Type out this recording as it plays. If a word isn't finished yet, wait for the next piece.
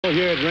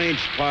Here at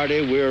Ranch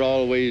Party, we're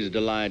always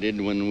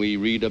delighted when we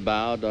read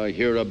about or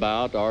hear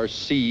about or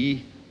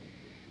see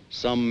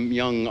some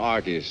young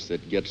artist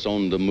that gets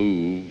on the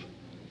move.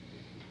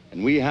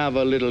 And we have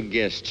a little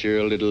guest here,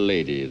 a little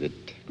lady that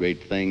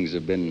great things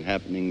have been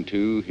happening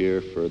to here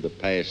for the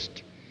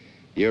past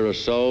year or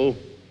so.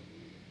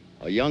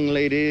 A young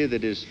lady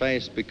that is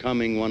fast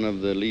becoming one of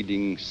the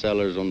leading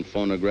sellers on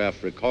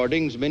phonograph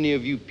recordings. Many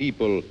of you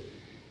people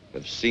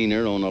have seen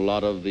her on a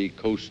lot of the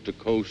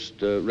coast-to-coast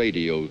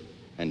radio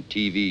and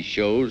TV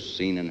shows,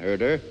 seen and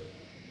heard her.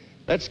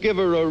 Let's give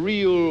her a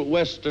real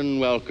Western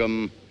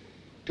welcome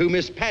to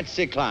Miss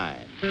Patsy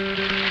Cline.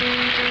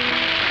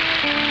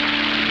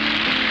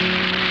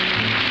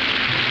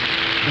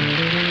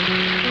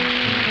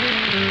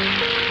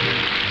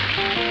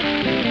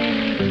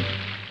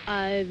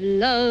 I've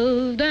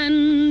loved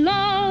and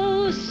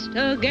lost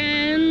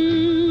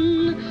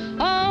again.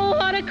 Oh,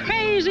 what a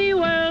crazy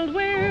world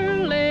we're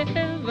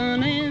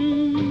living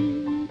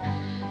in.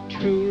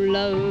 True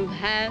love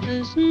has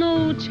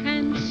no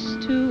chance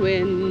to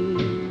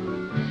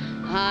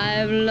win.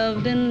 I've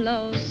loved and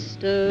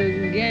lost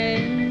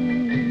again.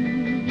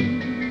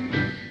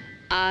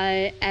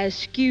 I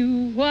ask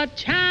you, what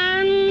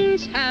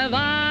chance have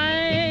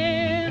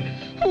I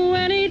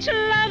when each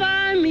love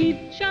I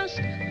meet just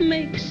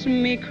makes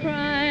me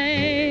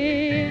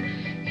cry?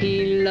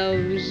 He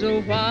loves a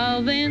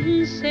while,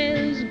 then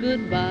says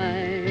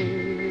goodbye.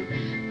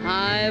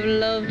 I've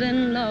loved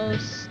and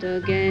lost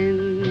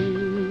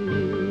again.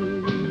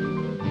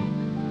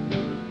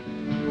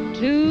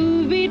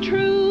 To be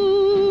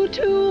true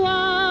to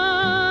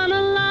one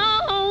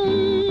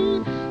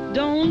alone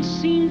don't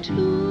seem to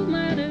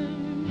matter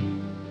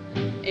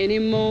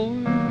anymore.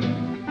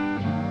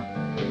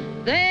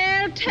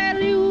 They'll tell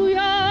you you're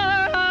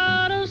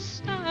out of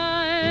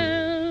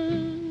style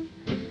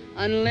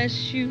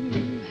unless you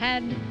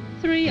had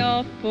 3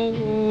 or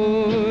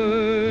 4.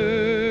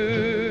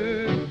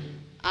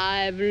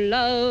 I've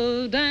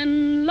loved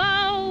and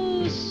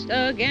lost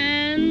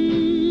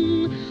again.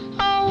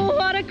 Oh,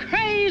 what a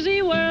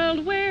crazy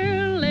world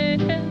we're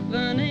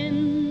living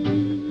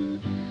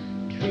in.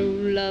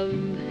 True love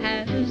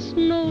has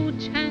no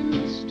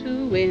chance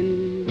to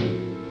win.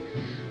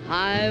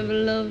 I've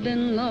loved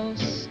and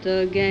lost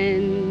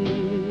again.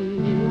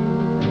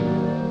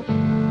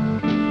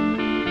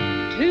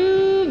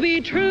 To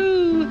be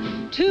true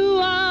to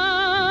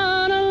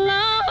one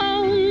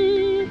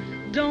alone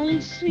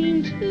don't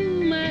seem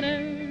to matter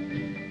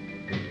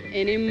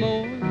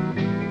anymore.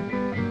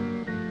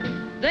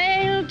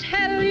 They'll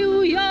tell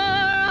you you're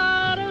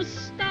out of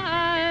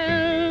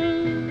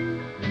style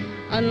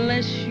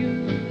unless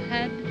you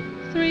had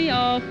 3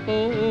 or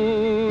 4.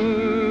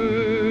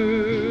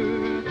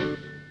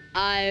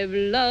 I've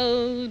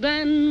loved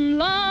and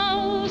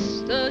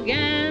lost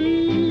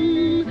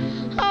again.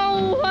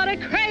 Oh, what a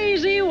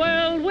crazy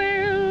world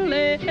we're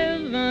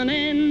living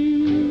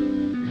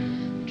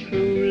in.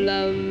 True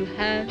love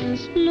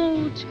has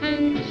no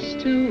chance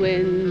to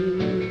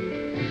win.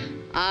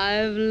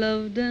 I've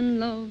loved and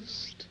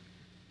lost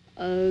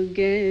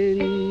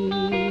again.